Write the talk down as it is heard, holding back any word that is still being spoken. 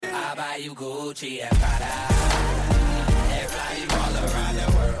I buy you Gucci and Prada, and fly you all around the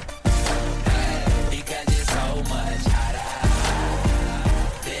world, because you're so much hotter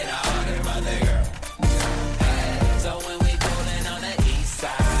than all them other girls. So when we coolin' on the east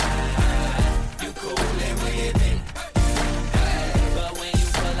side, you coolin' with me. But when you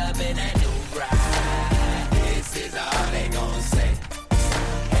pull up in that new ride, this is all they gon' say.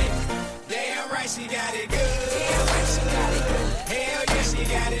 Hey, damn right she got it good. Damn right she got it good. Hell yeah, she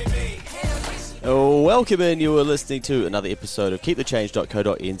got it big. Welcome in, you are listening to another episode of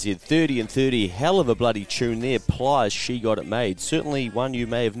keepthechange.co.nz. 30 and 30, hell of a bloody tune there. Pliers, She Got It Made. Certainly one you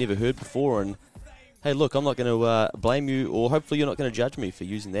may have never heard before, and hey, look, I'm not going to blame you, or hopefully you're not going to judge me for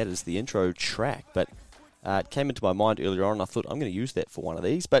using that as the intro track, but it came into my mind earlier on, and I thought I'm going to use that for one of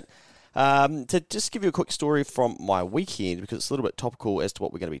these. But to just give you a quick story from my weekend, because it's a little bit topical as to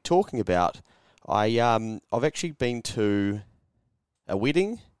what we're going to be talking about, I've actually been to a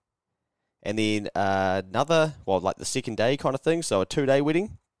wedding, and then another, well, like the second day kind of thing, so a 2-day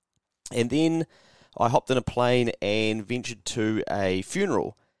wedding, and then I hopped in a plane and ventured to a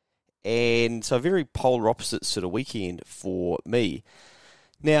funeral. And so a very polar opposite sort of weekend for me.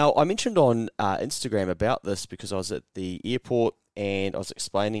 Now, I mentioned on Instagram about this because I was at the airport and I was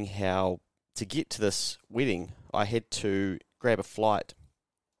explaining how to get to this wedding, I had to grab a flight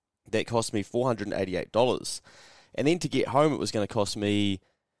that cost me $488. And then to get home, it was going to cost me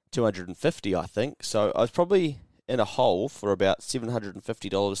 $250, I think. So I was probably in a hole for about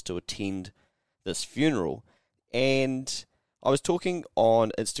 $750 to attend this funeral. And I was talking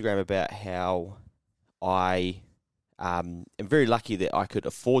on Instagram about how I am very lucky that I could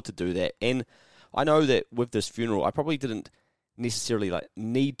afford to do that. And I know that with this funeral, I probably didn't necessarily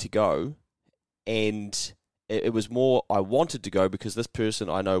need to go. And it was more I wanted to go because this person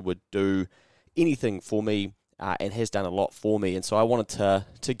I know would do anything for me and has done a lot for me. And so I wanted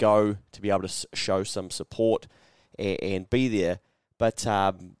to go to be able to show some support and be there. But,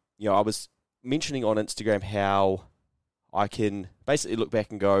 I was mentioning on Instagram how I can basically look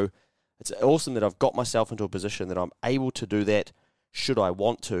back and go, it's awesome that I've got myself into a position that I'm able to do that should I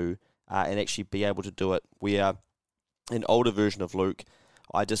want to, and actually be able to do it, where an older version of Luke,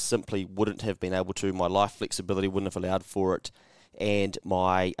 I just simply wouldn't have been able to. My life flexibility wouldn't have allowed for it, and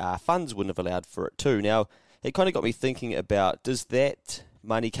my funds wouldn't have allowed for it too. Now, it kind of got me thinking about, does that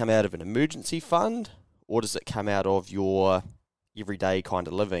money come out of an emergency fund, or does it come out of your everyday kind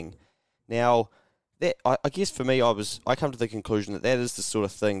of living? Now, that, I guess for me, I come to the conclusion that is the sort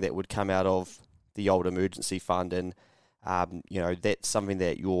of thing that would come out of the old emergency fund, and that's something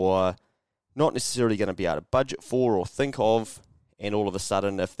that you're not necessarily going to be able to budget for or think of, and all of a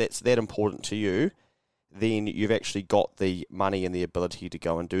sudden, if that's that important to you, then you've actually got the money and the ability to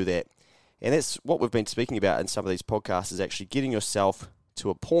go and do that. And that's what we've been speaking about in some of these podcasts, is actually getting yourself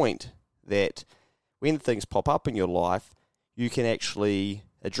to a point that when things pop up in your life, you can actually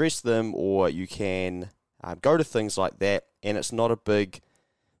address them, or you can go to things like that, and it's not a big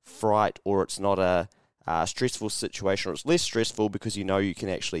fright, or it's not a stressful situation, or it's less stressful because you know you can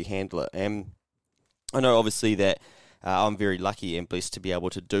actually handle it. And I know obviously that I'm very lucky and blessed to be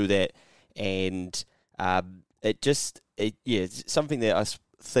able to do that, and it's something that I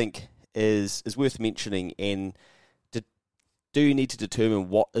think is worth mentioning. And do you need to determine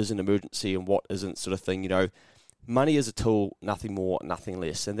what is an emergency and what isn't, sort of thing? Money is a tool, nothing more, nothing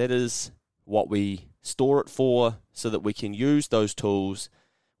less, and that is what we store it for, so that we can use those tools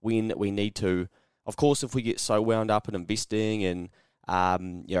when we need to. Of course, if we get so wound up in investing and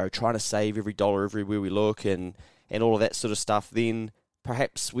trying to save every dollar everywhere we look and all of that sort of stuff, then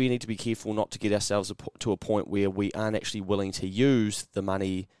perhaps we need to be careful not to get ourselves to a point where we aren't actually willing to use the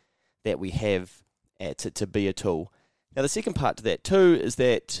money that we have to be a tool. Now, the second part to that too is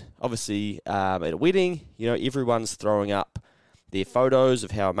that obviously at a wedding, everyone's throwing up their photos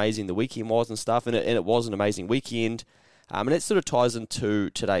of how amazing the weekend was and stuff, and it was an amazing weekend. And it sort of ties into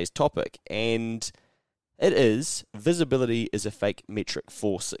today's topic, and it is visibility is a fake metric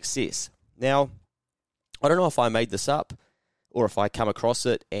for success. Now, I don't know if I made this up or if I come across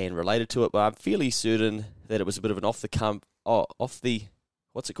it and related to it, but I'm fairly certain that it was a bit of an off the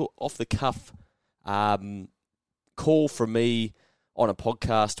cuff call from me on a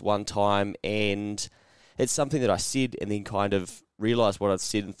podcast one time, and it's something that I said and then kind of realised what I'd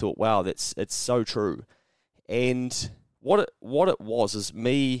said and thought, wow, it's so true. And what it was is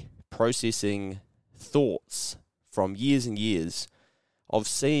me processing thoughts from years and years of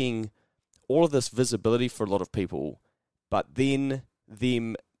seeing all of this visibility for a lot of people, but then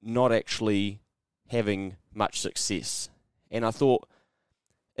them not actually having much success. And I thought,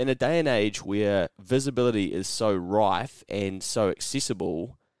 in a day and age where visibility is so rife and so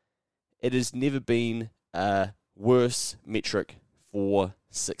accessible, it has never been a worse metric for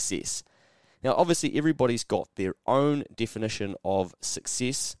success. Now, obviously, everybody's got their own definition of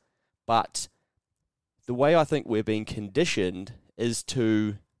success, but the way I think we're being conditioned is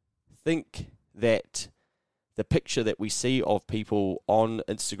to think that the picture that we see of people on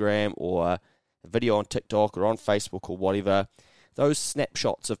Instagram or a video on TikTok or on Facebook or whatever, those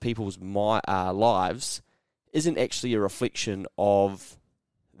snapshots of people's lives isn't actually a reflection of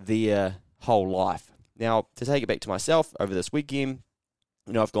their whole life. Now, to take it back to myself, over this weekend,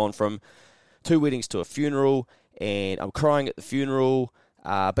 I've gone from 2 weddings to a funeral, and I'm crying at the funeral,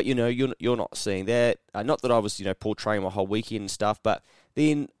 but you're not seeing that. Not that I was, portraying my whole weekend and stuff, but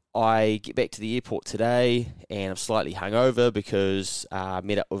then I get back to the airport today, and I'm slightly hungover because I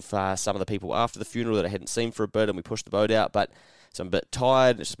met up with some of the people after the funeral that I hadn't seen for a bit, and we pushed the boat out, so I'm a bit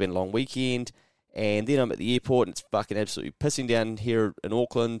tired. It's just been a long weekend, and then I'm at the airport, and it's fucking absolutely pissing down here in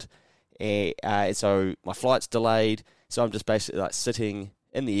Auckland, and so my flight's delayed, so I'm just basically like sitting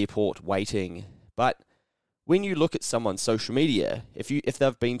in the airport waiting. But when you look at someone's social media, if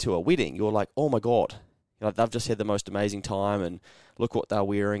they've been to a wedding, you're like, oh my God, they've just had the most amazing time, and look what they're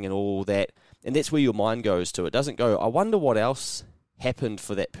wearing and all that. And that's where your mind goes to. It doesn't go, I wonder what else happened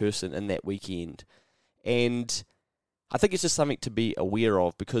for that person in that weekend. And I think it's just something to be aware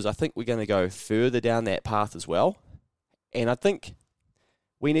of, because I think we're going to go further down that path as well. And I think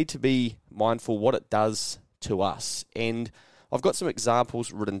we need to be mindful what it does to us. And I've got some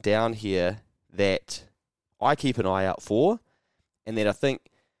examples written down here that I keep an eye out for, and that I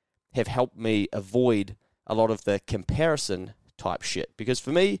think have helped me avoid a lot of the comparison type shit. Because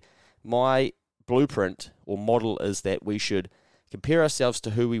for me, my blueprint or model is that we should compare ourselves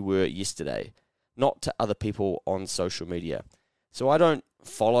to who we were yesterday, not to other people on social media. So I don't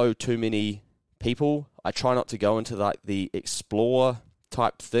follow too many people. I try not to go into like the explore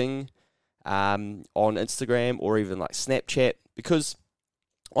type thing on Instagram or even like Snapchat, because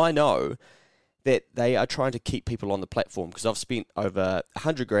I know that they are trying to keep people on the platform, because I've spent over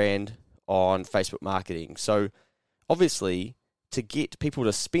 $100,000 on Facebook marketing. So obviously, to get people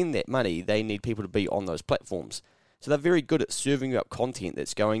to spend that money, they need people to be on those platforms. So they're very good at serving you up content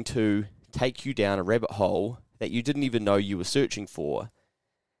that's going to take you down a rabbit hole that you didn't even know you were searching for.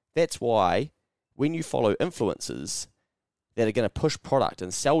 That's why when you follow influencers that are going to push product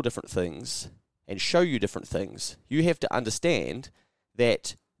and sell different things and show you different things, you have to understand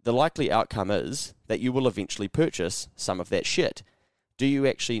that the likely outcome is that you will eventually purchase some of that shit. Do you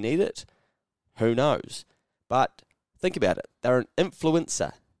actually need it? Who knows? But think about it. They're an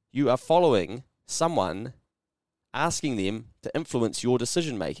influencer. You are following someone, asking them to influence your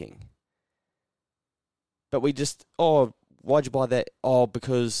decision making. But we just, why'd you buy that? Oh,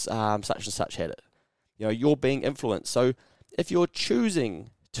 because such and such had it. You're being influenced. So if you're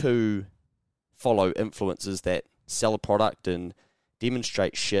choosing to follow influencers that sell a product and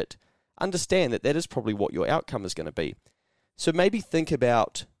demonstrate shit, understand that is probably what your outcome is going to be. So maybe think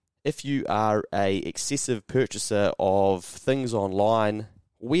about, if you are a excessive purchaser of things online,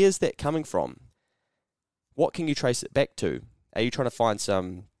 where's that coming from? What can you trace it back to? Are you trying to find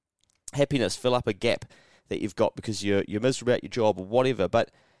some happiness, fill up a gap that you've got because you're miserable at your job or whatever? But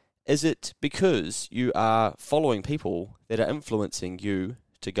is it because you are following people that are influencing you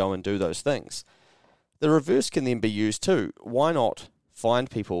to go and do those things? The reverse can then be used too. Why not find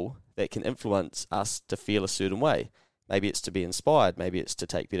people that can influence us to feel a certain way? Maybe it's to be inspired. Maybe it's to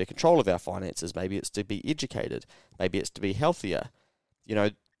take better control of our finances. Maybe it's to be educated. Maybe it's to be healthier.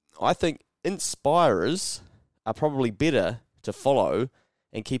 I think inspirers are probably better to follow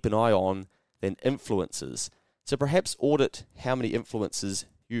and keep an eye on than influencers. So perhaps audit how many influencers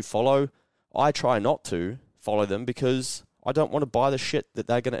you follow. I try not to follow them because I don't want to buy the shit that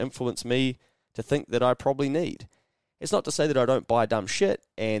they're going to influence me to think that I probably need. It's not to say that I don't buy dumb shit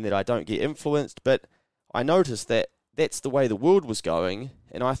and that I don't get influenced, but I noticed that that's the way the world was going,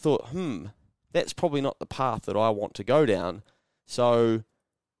 and I thought, that's probably not the path that I want to go down. So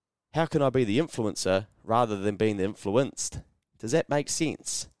how can I be the influencer rather than being the influenced? Does that make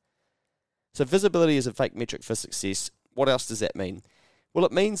sense? So visibility is a fake metric for success. What else does that mean? Well,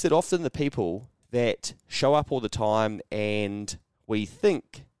 it means that often the people that show up all the time and we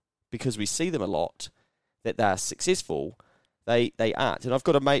think, because we see them a lot, that they're successful, they aren't. And I've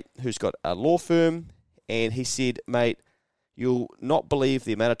got a mate who's got a law firm, and he said, mate, you'll not believe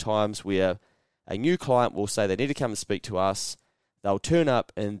the amount of times where a new client will say they need to come and speak to us. They'll turn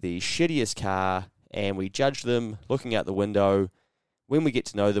up in the shittiest car, and we judge them looking out the window. When we get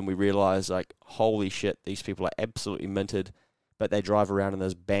to know them, we realise, like, holy shit, these people are absolutely minted, but they drive around in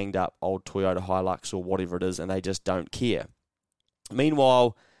this banged up old Toyota Hilux or whatever it is, and they just don't care.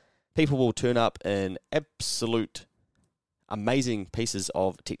 Meanwhile, People will turn up in absolute amazing pieces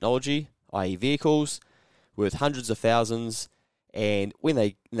of technology, i.e. vehicles, worth hundreds of thousands, and when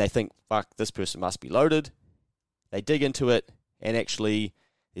they think, fuck, this person must be loaded, they dig into it, and actually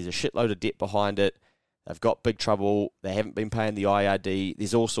there's a shitload of debt behind it. They've got big trouble. They haven't been paying the IRD.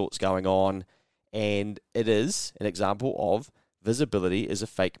 There's all sorts going on, and it is an example of visibility is a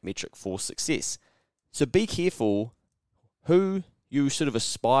fake metric for success. So be careful who you sort of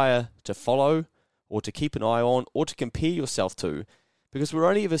aspire to follow or to keep an eye on or to compare yourself to, because we're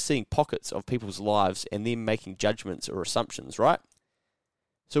only ever seeing pockets of people's lives and then making judgments or assumptions, right?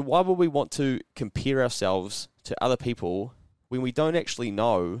 So why would we want to compare ourselves to other people when we don't actually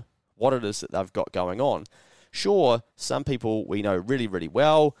know what it is that they've got going on? Sure, some people we know really, really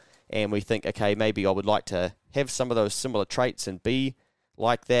well, and we think, okay, maybe I would like to have some of those similar traits and be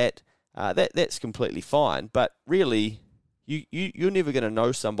like that. That's completely fine. But really, you're never going to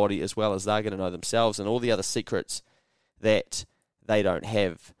know somebody as well as they're going to know themselves and all the other secrets that they don't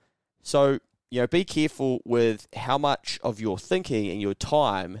have. So, be careful with how much of your thinking and your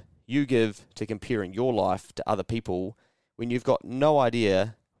time you give to comparing your life to other people when you've got no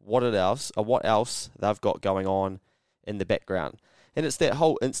idea what else they've got going on in the background. And it's that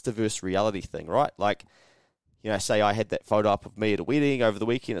whole Instaverse reality thing, right? Like, say I had that photo up of me at a wedding over the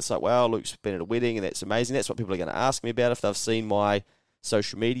weekend. It's like, wow, Luke's been at a wedding and that's amazing. That's what people are going to ask me about if they've seen my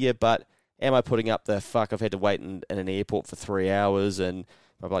social media. But am I putting up the fuck, I've had to wait in an airport for 3 hours and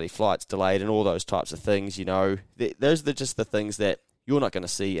my bloody flight's delayed and all those types of things, Those are just the things that you're not going to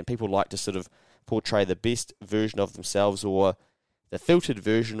see, and people like to sort of portray the best version of themselves or the filtered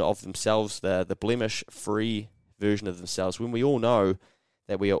version of themselves, the blemish-free version of themselves, when we all know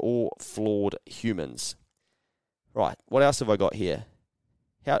that we are all flawed humans. Right, what else have I got here?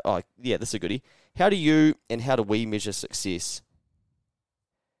 This is a goodie. How do you and how do we measure success?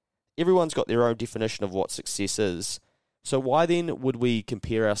 Everyone's got their own definition of what success is. So why then would we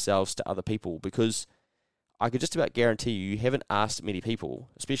compare ourselves to other people? Because I could just about guarantee you haven't asked many people,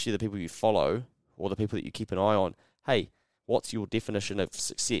 especially the people you follow or the people that you keep an eye on, hey, what's your definition of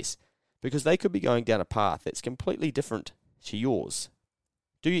success? Because they could be going down a path that's completely different to yours.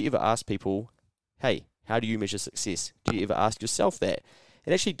 Do you ever ask people, hey, how do you measure success? Do you ever ask yourself that?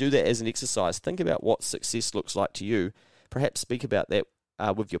 And actually do that as an exercise. Think about what success looks like to you. Perhaps speak about that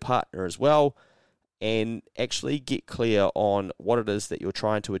with your partner as well, and actually get clear on what it is that you're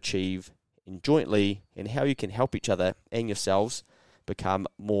trying to achieve and jointly, and how you can help each other and yourselves become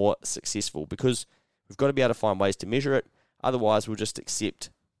more successful. Because we've got to be able to find ways to measure it. Otherwise, we'll just accept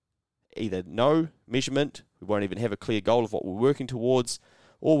either no measurement, we won't even have a clear goal of what we're working towards,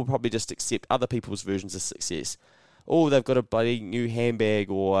 or we'll probably just accept other people's versions of success. Oh, they've got a bloody new handbag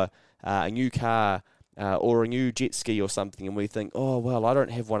or a new car or a new jet ski or something, and we think, oh, well, I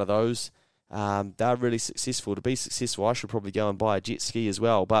don't have one of those. They're really successful. To be successful, I should probably go and buy a jet ski as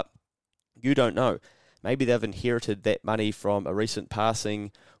well. But you don't know. Maybe they've inherited that money from a recent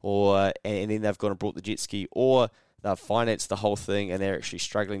passing, and then they've gone and bought the jet ski, or they've financed the whole thing and they're actually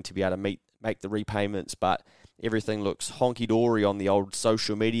struggling to be able to make the repayments, but everything looks honky-dory on the old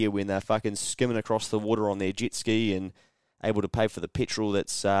social media when they're fucking skimming across the water on their jet ski and able to pay for the petrol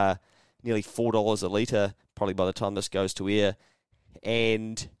that's nearly $4 a litre, probably by the time this goes to air.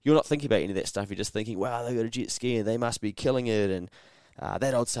 And you're not thinking about any of that stuff. You're just thinking, wow, they've got a jet ski and they must be killing it. And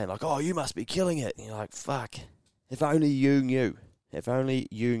that old saying like, oh, you must be killing it. And you're like, fuck, if only you knew. If only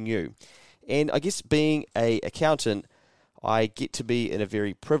you knew. And I guess being an accountant, I get to be in a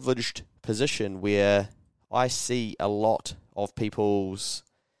very privileged position where I see a lot of people's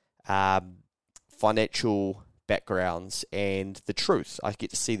financial backgrounds and the truth. I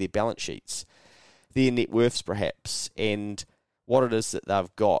get to see their balance sheets, their net worths perhaps, and what it is that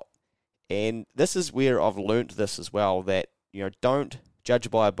they've got. And this is where I've learnt this as well, that don't judge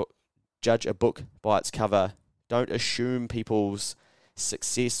a book by its cover. Don't assume people's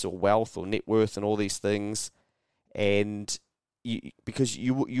success or wealth or net worth and all these things, and because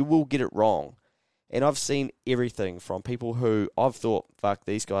you will get it wrong. And I've seen everything from people who I've thought, fuck,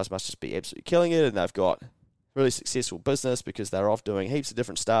 these guys must just be absolutely killing it, and they've got really successful business because they're off doing heaps of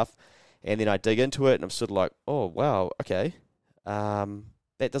different stuff. And then I dig into it and I'm sort of like, oh, wow, okay.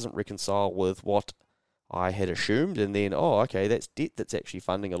 That doesn't reconcile with what I had assumed. And then, oh, okay, that's debt that's actually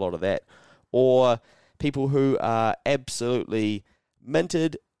funding a lot of that. Or people who are absolutely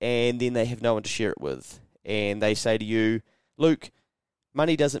minted and then they have no one to share it with. And they say to you, Luke,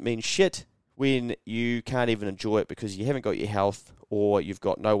 money doesn't mean shit when you can't even enjoy it because you haven't got your health or you've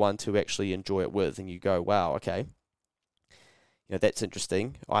got no one to actually enjoy it with. And you go, wow, okay, that's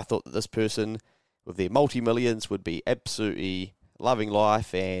interesting. I thought that this person with their multi-millions would be absolutely loving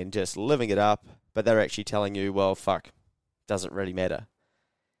life and just living it up, but they're actually telling you, well, fuck, doesn't really matter.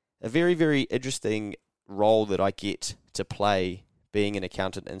 A very, very interesting role that I get to play being an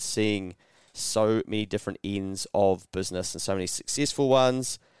accountant and seeing so many different ends of business and so many successful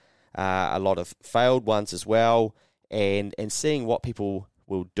ones, a lot of failed ones as well, and seeing what people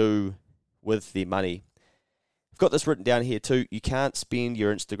will do with their money. I've got this written down here too. You can't spend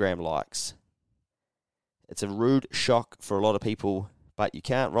your Instagram likes. It's a rude shock for a lot of people, but you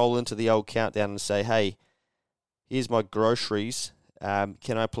can't roll into the old countdown and say, hey, here's my groceries.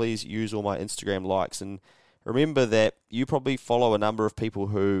 Can I please use all my Instagram likes? And remember that you probably follow a number of people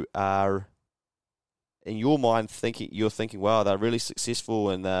who are, in your mind, you're thinking, wow, they're really successful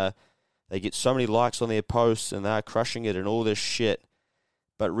and they get so many likes on their posts and they're crushing it and all this shit.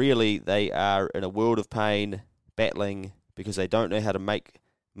 But really, they are in a world of pain, battling because they don't know how to make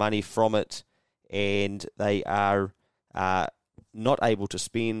money from it, and they are not able to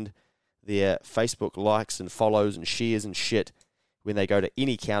spend their Facebook likes and follows and shares and shit when they go to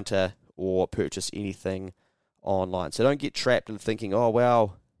any counter or purchase anything online. So don't get trapped in thinking, oh,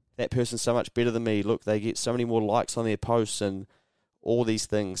 wow, that person's so much better than me. Look, they get so many more likes on their posts and all these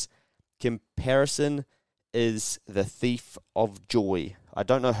things. Comparison is the thief of joy. I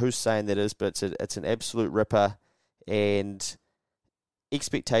don't know who's saying that is, but it's an absolute ripper, and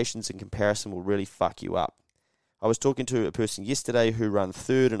expectations and comparison will really fuck you up. I was talking to a person yesterday who ran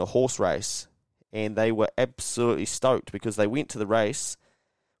third in a horse race, and they were absolutely stoked because they went to the race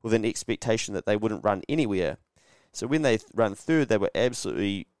with an expectation that they wouldn't run anywhere. So when they ran third, they were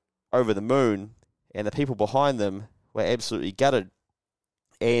absolutely over the moon, and the people behind them were absolutely gutted.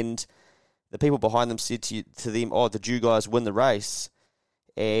 And the people behind them said to them, oh, did you guys win the race?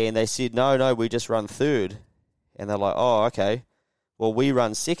 And they said, no, we just run third. And they're like, oh, okay, well, we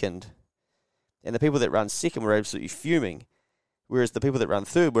run second. And the people that run second were absolutely fuming, whereas the people that run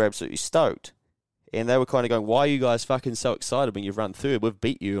third were absolutely stoked. And they were kind of going, why are you guys fucking so excited when you've run third? We've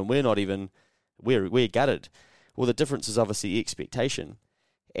beat you, and we're not even, we're gutted. Well, the difference is obviously expectation.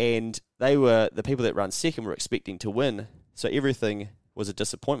 And the people that run second were expecting to win, so everything was a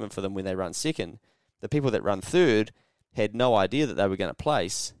disappointment for them when they run second. The people that run third had no idea that they were going to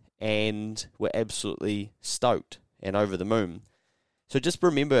place and were absolutely stoked and over the moon. So just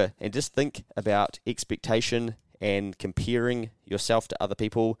remember and just think about expectation and comparing yourself to other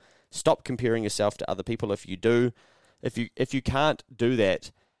people. Stop comparing yourself to other people if you do. If you can't do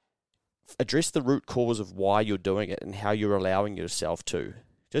that, address the root cause of why you're doing it and how you're allowing yourself to.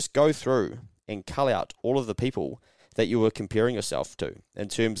 Just go through and cull out all of the people that you were comparing yourself to in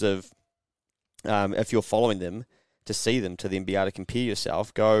terms of if you're following them, to see them, to then be able to compare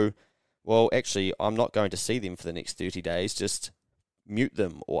yourself. Go, well, actually, I'm not going to see them for the next 30 days. Just mute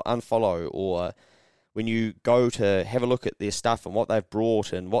them or unfollow, or when you go to have a look at their stuff and what they've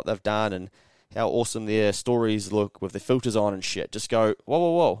brought and what they've done and how awesome their stories look with the filters on and shit, just go,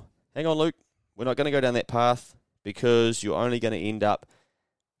 whoa, hang on, Luke, we're not going to go down that path, because you're only going to end up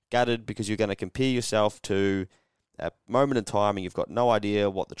gutted because you're going to compare yourself to a moment in time and you've got no idea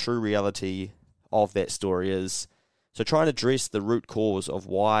what the true reality of that story is. So try and address the root cause of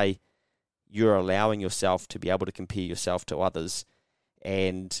why you're allowing yourself to be able to compare yourself to others,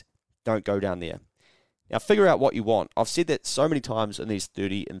 and don't go down there. Now, figure out what you want. I've said that so many times in these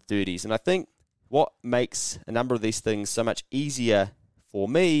 30 and 30s, and I think what makes a number of these things so much easier for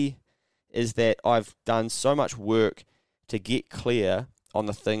me is that I've done so much work to get clear on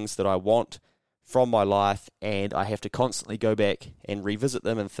the things that I want from my life, and I have to constantly go back and revisit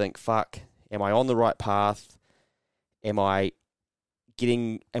them and think, fuck, am I on the right path? Am I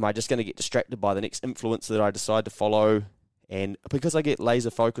just going to get distracted by the next influencer that I decide to follow? And because I get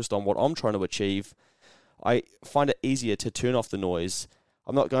laser focused on what I'm trying to achieve, I find it easier to turn off the noise.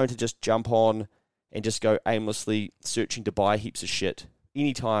 I'm not going to just jump on and just go aimlessly searching to buy heaps of shit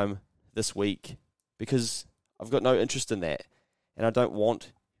anytime this week, because I've got no interest in that, and I don't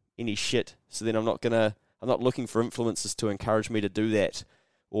want any shit. So then I'm not looking for influencers to encourage me to do that,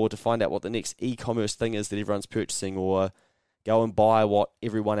 or to find out what the next e-commerce thing is that everyone's purchasing, or go and buy what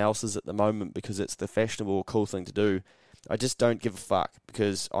everyone else is at the moment because it's the fashionable, cool thing to do. I just don't give a fuck,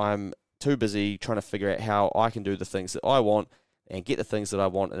 because I'm too busy trying to figure out how I can do the things that I want and get the things that I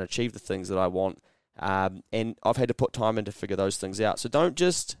want and achieve the things that I want. And I've had to put time in to figure those things out. So don't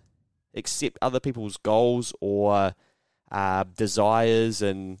just accept other people's goals or desires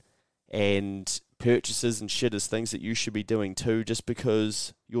and purchases and shit as things that you should be doing too, just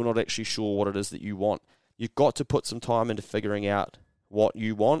because you're not actually sure what it is that you want. You've got to put some time into figuring out what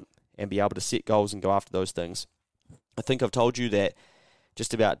you want and be able to set goals and go after those things. I think I've told you that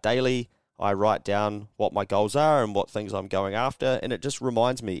just about daily I write down what my goals are and what things I'm going after, and it just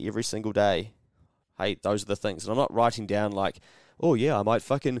reminds me every single day, hey, those are the things. And I'm not writing down like, oh yeah, I might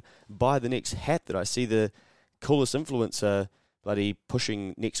fucking buy the next hat that I see the coolest influencer bloody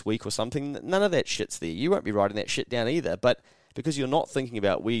pushing next week or something. None of that shit's there. You won't be writing that shit down either. But because you're not thinking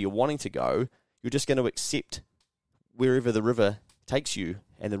about where you're wanting to go, you're just going to accept wherever the river takes you,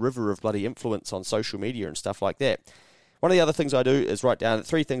 and the river of bloody influence on social media and stuff like that. One of the other things I do is write down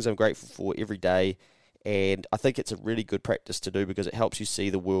 3 things I'm grateful for every day, and I think it's a really good practice to do because it helps you see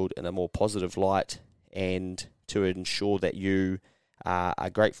the world in a more positive light and to ensure that you are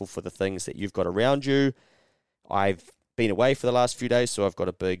grateful for the things that you've got around you. I've been away for the last few days, so I've got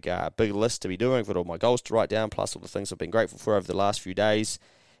a big list to be doing. I've got all my goals to write down, plus all the things I've been grateful for over the last few days,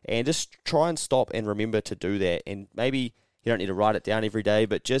 and just try and stop and remember to do that. And maybe you don't need to write it down every day,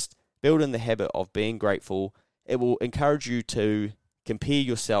 but just build in the habit of being grateful. It will encourage you to compare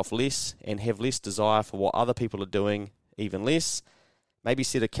yourself less and have less desire for what other people are doing, even less. Maybe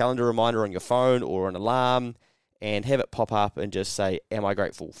set a calendar reminder on your phone or an alarm and have it pop up and just say, am I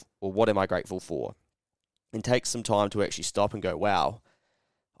grateful, or what am I grateful for? And take some time to actually stop and go, wow,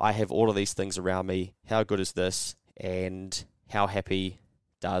 I have all of these things around me. How good is this? And how happy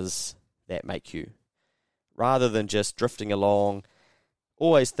does that make you? Rather than just drifting along,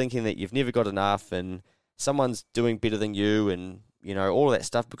 always thinking that you've never got enough and someone's doing better than you and, you know, all of that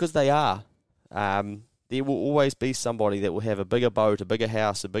stuff, because they are. There will always be somebody that will have a bigger boat, a bigger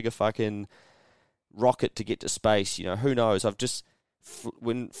house, a bigger fucking rocket to get to space. You know, who knows? I've just,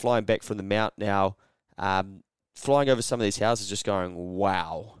 when flying back from the Mount now, flying over some of these houses, just going,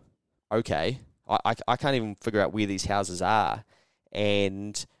 wow, okay, I can't even figure out where these houses are.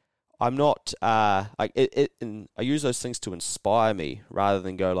 And I'm not, and I use those things to inspire me rather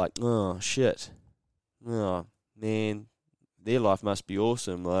than go like, oh, shit. Oh, man, their life must be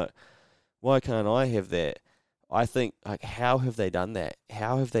awesome. Like, why can't I have that? I think, like, how have they done that?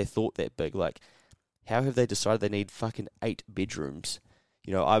 How have they thought that big? Like, how have they decided they need fucking 8 bedrooms?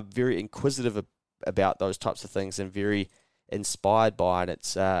 You know, I'm very inquisitive about those types of things and very inspired by it.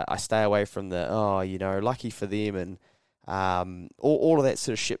 It's, I stay away from the, oh, you know, lucky for them and all of that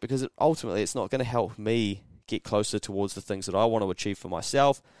sort of shit, because ultimately it's not going to help me get closer towards the things that I want to achieve for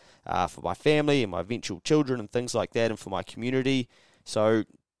myself, for my family and my eventual children and things like that, and for my community. So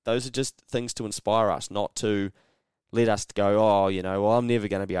those are just things to inspire us, not to let us go, oh, you know, well, I'm never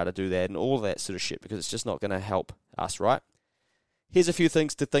going to be able to do that and all of that sort of shit, because it's just not going to help us, right? Here's a few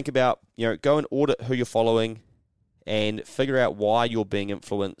things to think about. You know, go and audit who you're following and figure out why you're being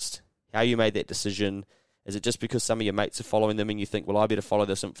influenced, how you made that decision. Is it just because some of your mates are following them and you think, well, I better follow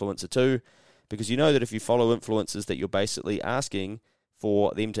this influencer too? Because you know that if you follow influencers that you're basically asking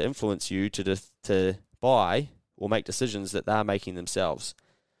for them to influence you to buy or make decisions that they're making themselves.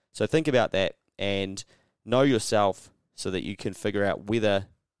 So think about that and know yourself so that you can figure out whether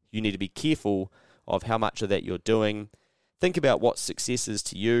you need to be careful of how much of that you're doing. Think about what success is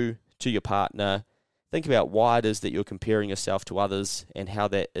to you, to your partner. Think about why it is that you're comparing yourself to others and how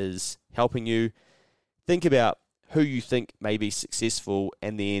that is helping you. Think about who you think may be successful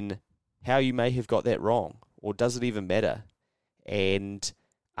and then how you may have got that wrong, or does it even matter? And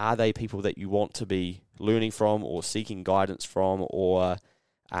are they people that you want to be learning from or seeking guidance from or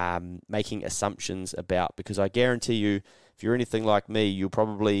making assumptions about? Because I guarantee you, if you're anything like me, you'll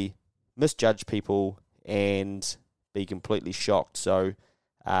probably misjudge people and be completely shocked. So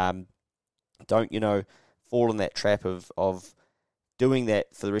don't, you know, fall in that trap of doing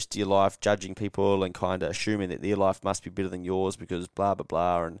that for the rest of your life, judging people and kind of assuming that their life must be better than yours because blah, blah,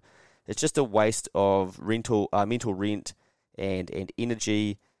 blah. And it's just a waste of mental rent and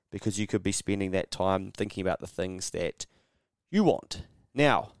energy, because you could be spending that time thinking about the things that you want.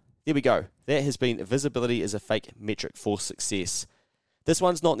 Now, there we go. That has been visibility is a fake metric for success. This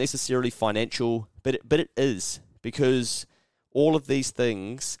one's not necessarily financial, but it is, because all of these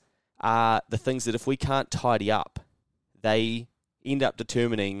things are the things that if we can't tidy up, they end up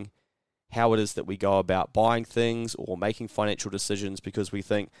determining how it is that we go about buying things or making financial decisions, because we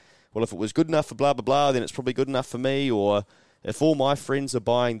think, well, if it was good enough for blah, blah, blah, then it's probably good enough for me. Or if all my friends are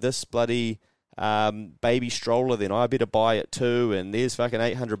buying this bloody baby stroller, then I better buy it too. And there's fucking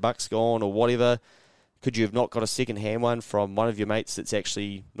 $800 gone or whatever. Could you have not got a second-hand one from one of your mates that's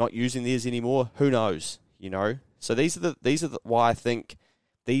actually not using theirs anymore? Who knows, you know? So these are why I think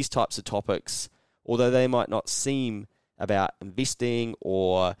these types of topics, although they might not seem about investing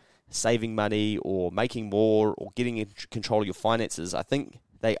or saving money or making more or getting in control of your finances, I think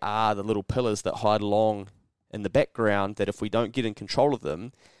they are the little pillars that hide along in the background that if we don't get in control of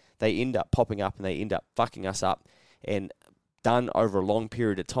them, they end up popping up and they end up fucking us up. And done over a long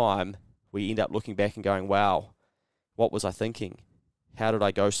period of time, we end up looking back and going, wow, what was I thinking? How did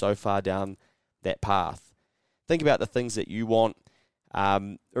I go so far down that path? Think about the things that you want.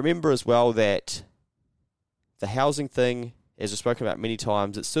 Remember as well that the housing thing, as I've spoken about many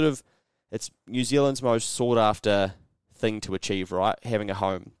times, it's New Zealand's most sought after thing to achieve, right? Having a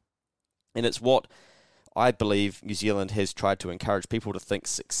home. And it's what I believe New Zealand has tried to encourage people to think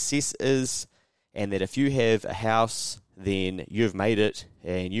success is, and that if you have a house, then you've made it,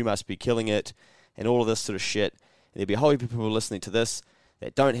 and you must be killing it, and all of this sort of shit. And there'll be a whole heap of people listening to this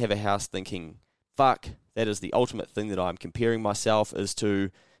that don't have a house thinking, fuck, that is the ultimate thing that I'm comparing myself is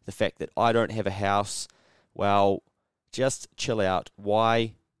to the fact that I don't have a house. Well, just chill out.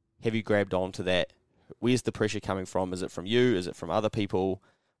 Why have you grabbed onto that? Where's the pressure coming from? Is it from you? Is it from other people?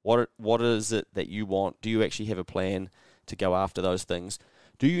 What is it that you want? Do you actually have a plan to go after those things?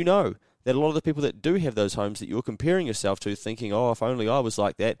 Do you know that a lot of the people that do have those homes that you're comparing yourself to, thinking, oh, if only I was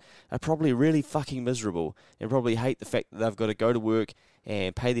like that, are probably really fucking miserable and probably hate the fact that they've got to go to work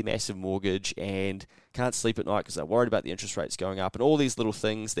and pay their massive mortgage and can't sleep at night because they're worried about the interest rates going up and all these little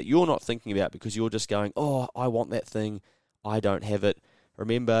things that you're not thinking about because you're just going, oh, I want that thing, I don't have it.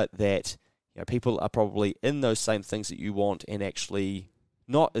 Remember that people are probably in those same things that you want and actually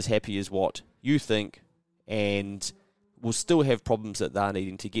not as happy as what you think, and will still have problems that they're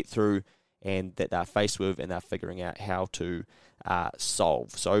needing to get through and that they're faced with and they're figuring out how to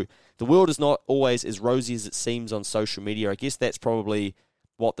solve. So the world is not always as rosy as it seems on social media. I guess that's probably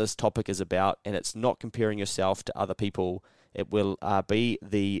what this topic is about, and it's not comparing yourself to other people. It will be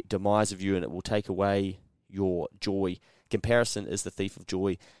the demise of you, and it will take away your joy. Comparison is the thief of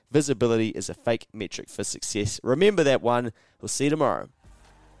joy. Visibility is a fake metric for success. Remember that one. We'll see you tomorrow.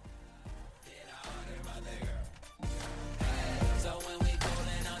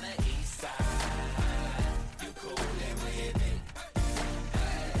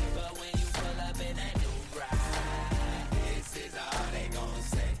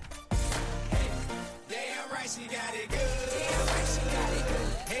 She got it good.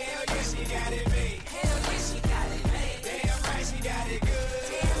 Hell yeah, she got it good.